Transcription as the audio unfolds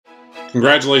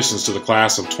Congratulations to the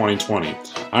class of 2020.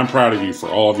 I'm proud of you for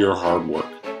all of your hard work.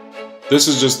 This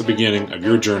is just the beginning of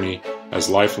your journey as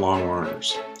lifelong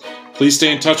learners. Please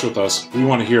stay in touch with us. We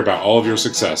want to hear about all of your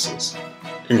successes.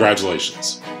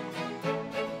 Congratulations.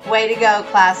 Way to go,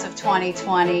 class of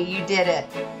 2020. You did it.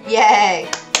 Yay!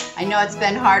 I know it's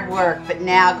been hard work, but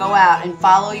now go out and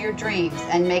follow your dreams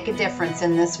and make a difference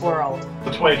in this world.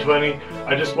 2020,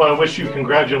 I just want to wish you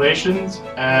congratulations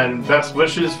and best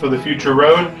wishes for the future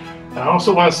road. And I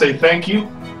also want to say thank you.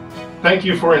 Thank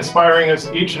you for inspiring us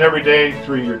each and every day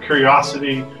through your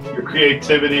curiosity, your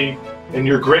creativity, and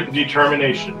your grit and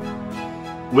determination.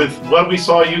 With what we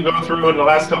saw you go through in the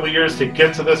last couple of years to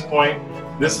get to this point,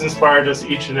 this inspired us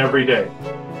each and every day.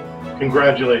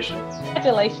 Congratulations.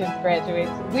 Congratulations,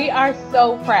 graduates. We are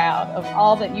so proud of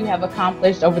all that you have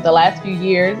accomplished over the last few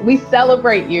years. We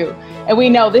celebrate you, and we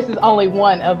know this is only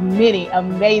one of many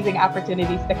amazing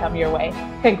opportunities to come your way.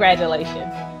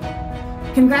 Congratulations.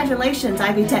 Congratulations,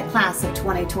 Ivy Tech class of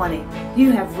 2020.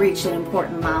 You have reached an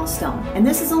important milestone, and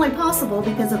this is only possible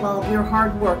because of all of your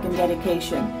hard work and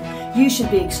dedication. You should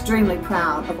be extremely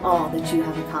proud of all that you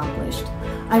have accomplished.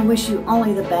 I wish you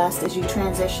only the best as you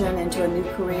transition into a new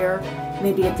career,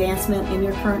 maybe advancement in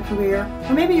your current career,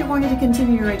 or maybe you're going to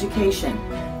continue your education.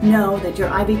 Know that your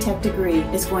Ivy Tech degree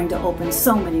is going to open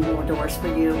so many more doors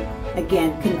for you.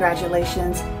 Again,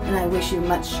 congratulations, and I wish you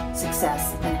much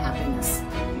success and happiness.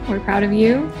 We're proud of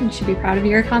you. You should be proud of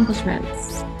your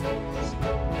accomplishments.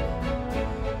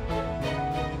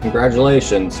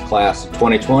 Congratulations, class of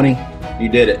 2020. You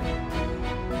did it.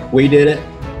 We did it.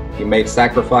 You made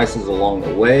sacrifices along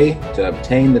the way to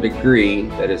obtain the degree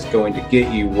that is going to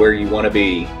get you where you want to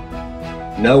be.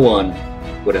 No one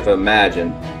would have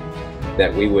imagined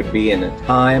that we would be in a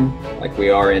time like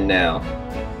we are in now.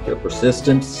 Your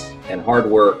persistence and hard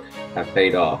work have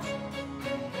paid off.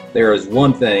 There is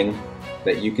one thing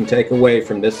that you can take away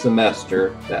from this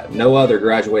semester that no other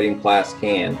graduating class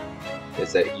can,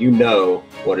 is that you know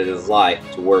what it is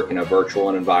like to work in a virtual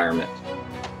environment.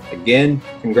 Again,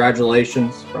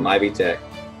 congratulations from Ivy Tech.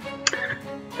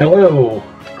 Hello,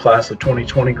 class of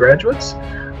 2020 graduates.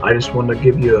 I just wanted to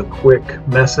give you a quick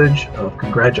message of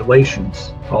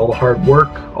congratulations. All the hard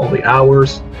work, all the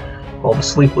hours, all the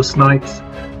sleepless nights,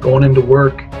 going into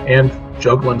work and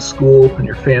juggling school and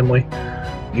your family.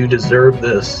 You deserve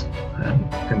this.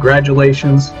 And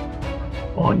congratulations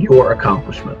on your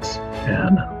accomplishments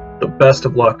and the best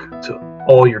of luck to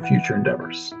all your future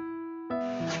endeavors.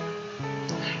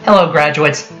 Hello,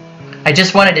 graduates. I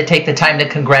just wanted to take the time to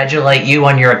congratulate you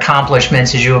on your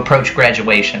accomplishments as you approach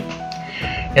graduation.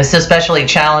 It's an especially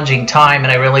challenging time,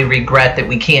 and I really regret that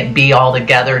we can't be all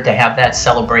together to have that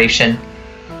celebration.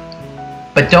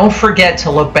 But don't forget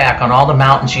to look back on all the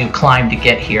mountains you've climbed to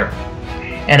get here.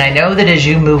 And I know that as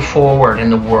you move forward in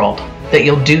the world, that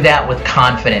you'll do that with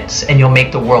confidence and you'll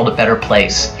make the world a better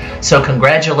place. So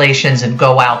congratulations, and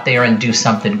go out there and do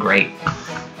something great.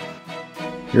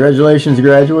 Congratulations,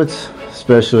 graduates,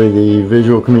 especially the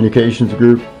visual communications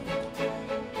group.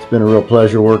 It's been a real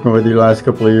pleasure working with you the last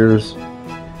couple of years.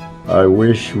 I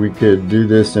wish we could do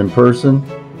this in person,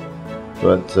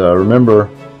 but remember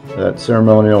that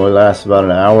ceremony only lasts about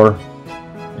an hour,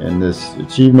 and this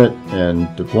achievement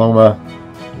and diploma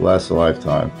lasts a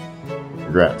lifetime.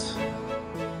 Congrats.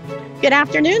 Good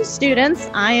afternoon, students.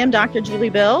 I am Dr.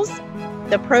 Julie Bills,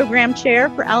 the program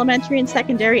chair for elementary and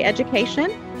secondary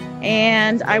education,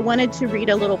 and I wanted to read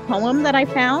a little poem that I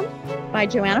found by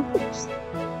Joanna Fuchs.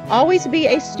 Always be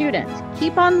a student.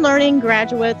 Keep on learning,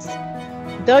 graduates.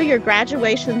 Though your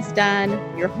graduation's done,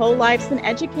 your whole life's an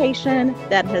education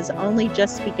that has only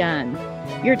just begun.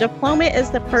 Your diploma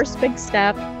is the first big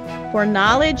step, for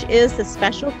knowledge is the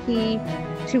special key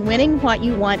to winning what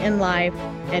you want in life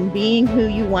and being who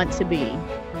you want to be.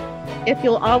 If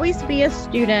you'll always be a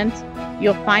student,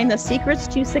 you'll find the secrets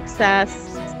to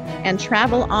success and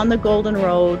travel on the golden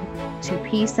road to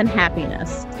peace and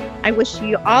happiness. I wish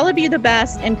you all of you the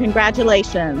best, and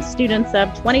congratulations, students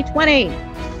of 2020.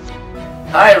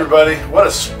 Hi everybody, what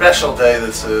a special day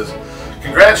this is.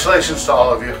 Congratulations to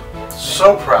all of you.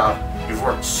 So proud. You've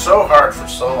worked so hard for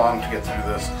so long to get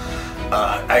through this.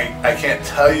 I can't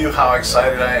tell you how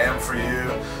excited I am for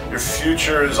you. Your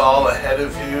future is all ahead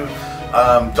of you.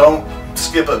 Don't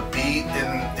skip a beat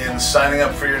in signing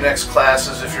up for your next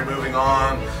classes if you're moving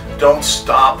on. Don't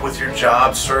stop with your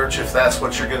job search if that's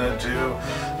what you're going to do.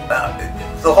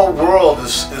 The whole world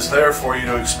is there for you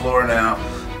to explore now.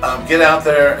 Get out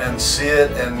there and see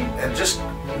it, and just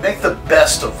make the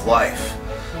best of life.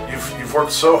 You've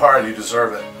worked so hard, you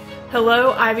deserve it.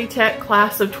 Hello, Ivy Tech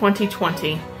class of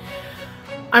 2020.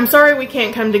 I'm sorry we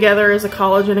can't come together as a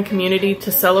college and a community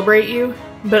to celebrate you,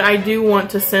 but I do want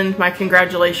to send my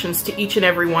congratulations to each and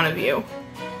every one of you.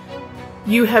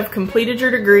 You have completed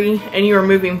your degree and you are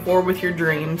moving forward with your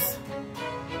dreams.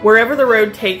 Wherever the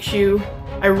road takes you,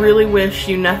 I really wish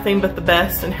you nothing but the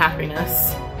best and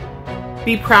happiness.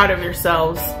 Be proud of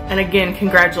yourselves, and again,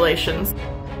 congratulations.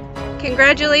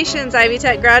 Congratulations, Ivy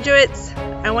Tech graduates.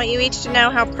 I want you each to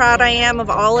know how proud I am of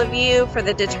all of you for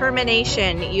the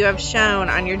determination you have shown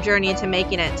on your journey to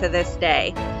making it to this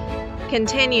day.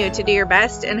 Continue to do your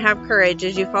best and have courage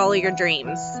as you follow your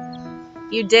dreams.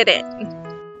 You did it.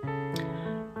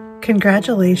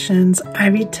 Congratulations,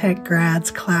 Ivy Tech grads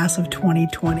class of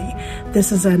 2020.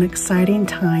 This is an exciting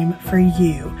time for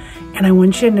you, and I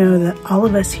want you to know that all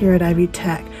of us here at Ivy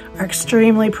Tech are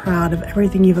extremely proud of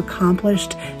everything you've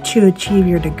accomplished to achieve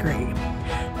your degree.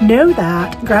 Know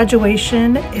that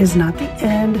graduation is not the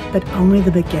end, but only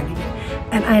the beginning,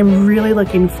 and I am really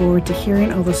looking forward to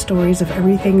hearing all the stories of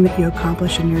everything that you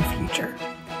accomplish in your future.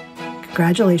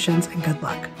 Congratulations and good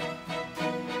luck.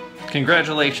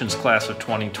 Congratulations, class of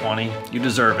 2020. You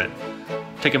deserve it.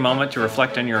 Take a moment to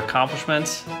reflect on your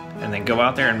accomplishments and then go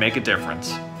out there and make a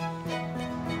difference.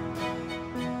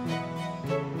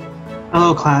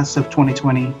 Hello, class of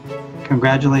 2020.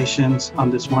 Congratulations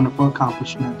on this wonderful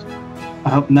accomplishment. I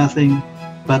hope nothing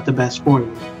but the best for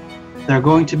you. There are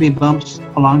going to be bumps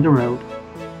along the road.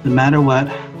 No matter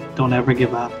what, don't ever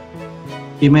give up.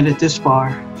 You made it this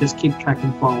far, just keep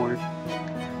trekking forward.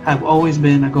 I've always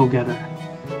been a go-getter.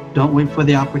 Don't wait for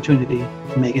the opportunity,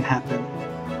 make it happen.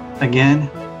 Again,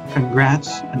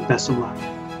 congrats and best of luck.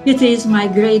 It is my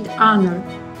great honor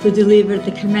to deliver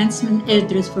the commencement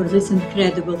address for this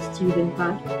incredible student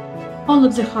body. All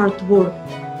of the hard work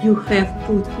you have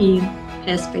put in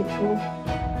has paid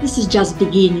off. This is just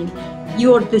beginning.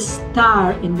 You're the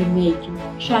star in the making.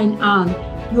 Shine on.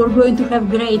 You're going to have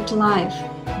great life.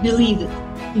 Believe it.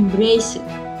 Embrace it.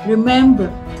 Remember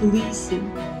to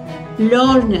listen.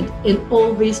 Learn it and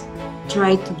always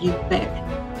try to give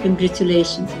back.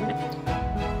 Congratulations.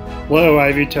 Hello,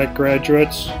 Ivy Tech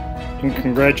graduates, and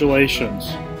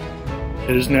congratulations.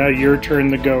 It is now your turn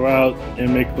to go out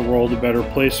and make the world a better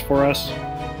place for us.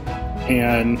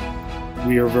 And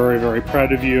we are very, very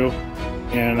proud of you.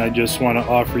 And I just want to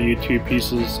offer you 2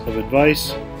 pieces of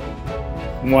advice.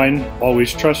 1,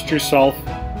 always trust yourself.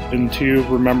 And 2,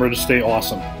 remember to stay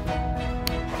awesome.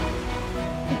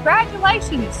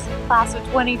 Congratulations, class of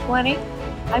 2020.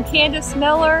 I'm Candace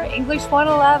Miller, English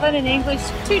 111 and English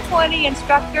 220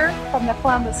 instructor from the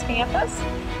Columbus campus,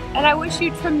 and I wish you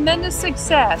tremendous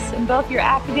success in both your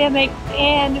academic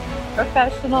and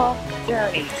professional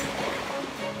journeys.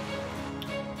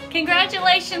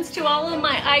 Congratulations to all of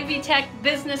my Ivy Tech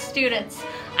business students.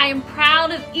 I am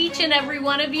proud of each and every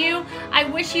one of you. I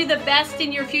wish you the best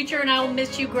in your future, and I will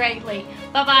miss you greatly.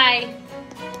 Bye-bye.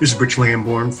 This is Rich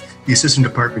Lamborn, the Assistant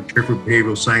Department Chair for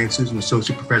Behavioral Sciences and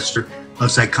Associate Professor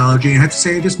of Psychology. And I have to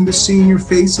say, I just miss seeing your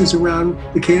faces around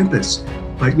the campus.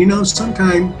 But you know,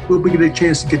 sometime we'll get a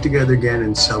chance to get together again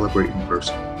and celebrate in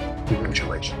person.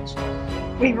 Congratulations.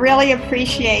 We really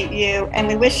appreciate you and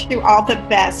we wish you all the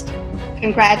best.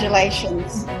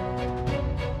 Congratulations.